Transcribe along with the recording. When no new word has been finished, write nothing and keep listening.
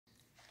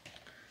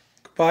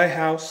Goodbye,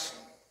 house.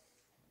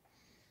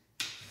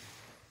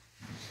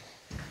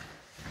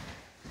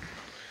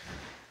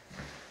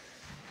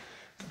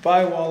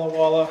 Goodbye, Walla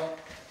Walla.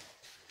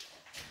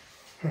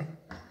 You've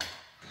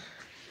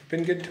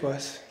been good to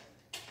us.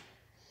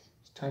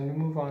 It's time to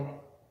move on.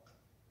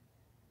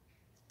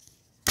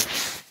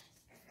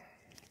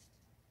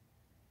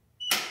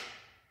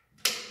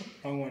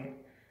 Wrong one.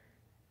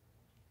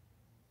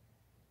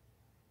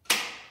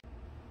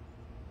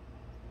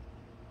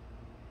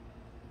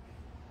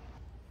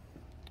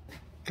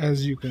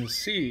 As you can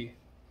see,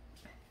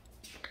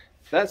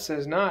 that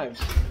says knives.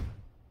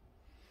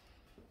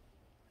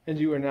 And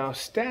you are now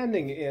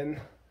standing in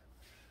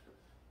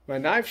my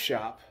knife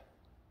shop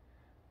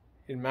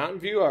in Mountain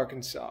View,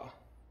 Arkansas,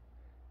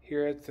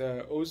 here at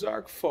the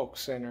Ozark Folk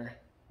Center.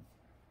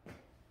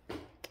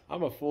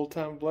 I'm a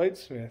full-time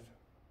bladesmith.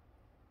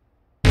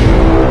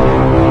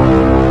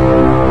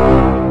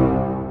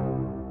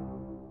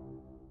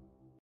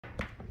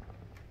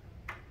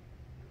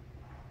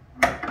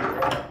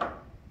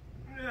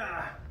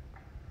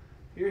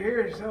 You're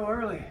here so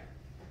early.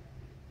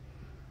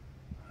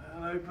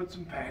 Let me put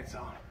some pants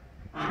on.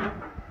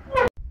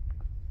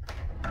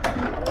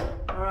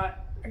 Alright,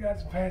 I got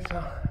some pants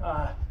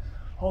on.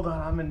 Hold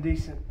on, I'm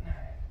indecent.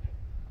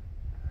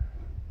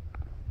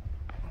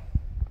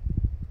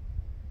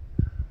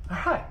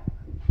 Alright,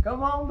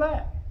 come on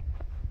back.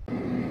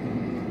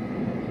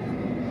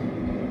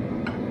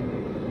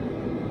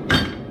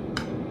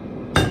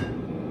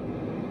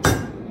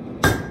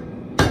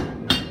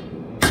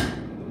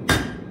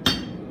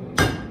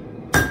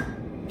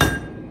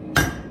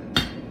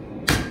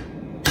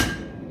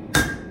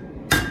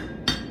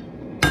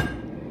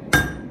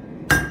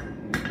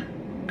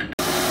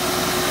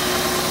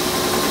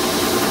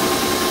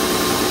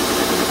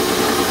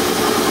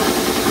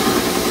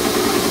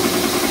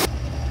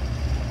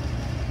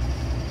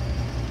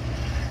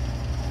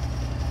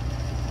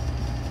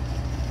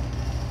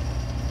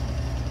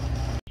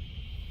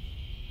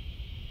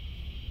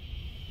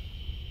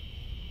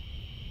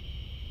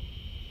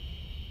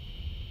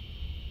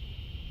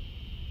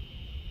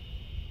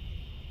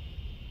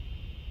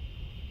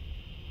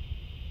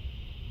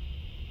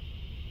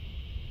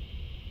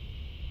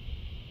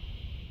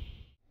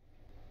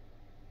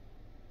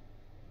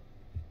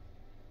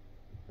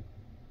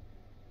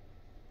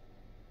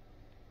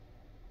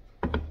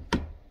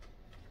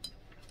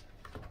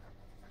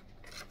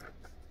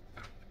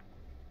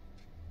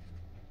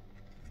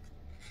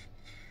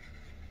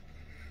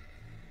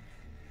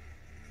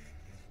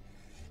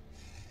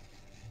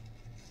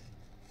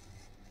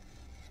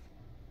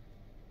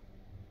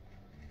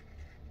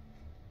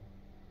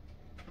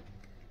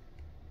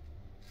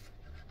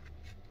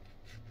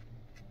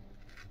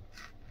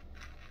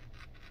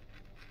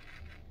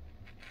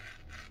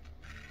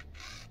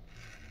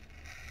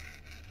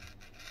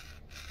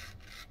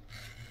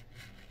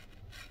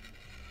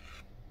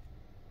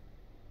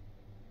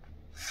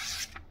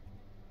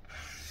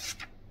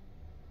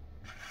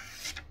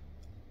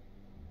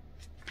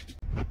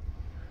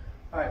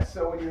 Alright,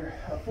 so when you're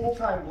a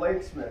full-time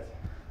bladesmith,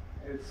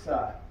 it's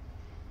so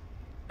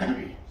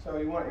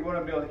you want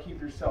to be able to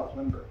keep yourself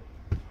limber.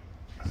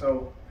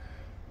 So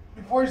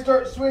before you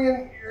start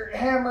swinging your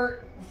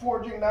hammer,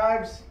 forging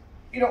knives,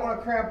 you don't want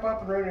to cramp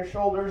up and ruin your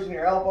shoulders and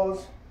your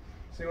elbows.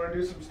 So you want to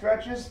do some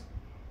stretches.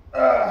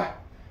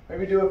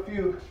 Maybe do a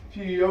few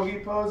yogi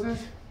poses.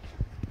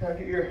 Kind of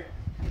get your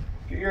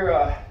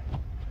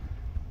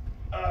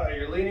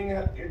leaning,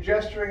 your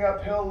gesturing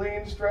uphill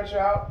lean, stretch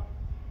out.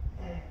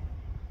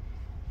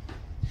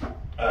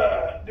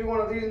 Do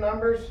one of these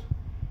numbers,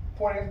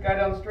 pointing the guy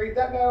down the street,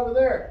 that guy over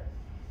there.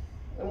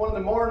 And one of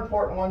the more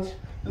important ones,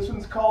 this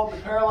one's called the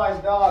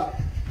paralyzed dog.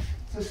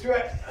 It's a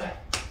stretch.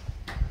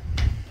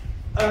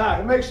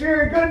 Make sure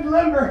you're good and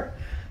limber.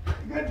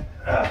 Good.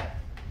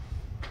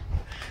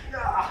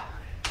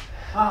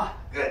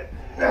 Good.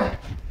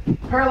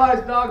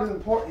 Paralyzed dog is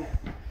important.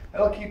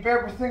 That'll keep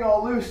everything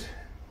all loose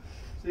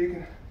so you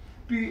can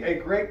be a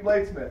great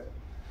bladesmith.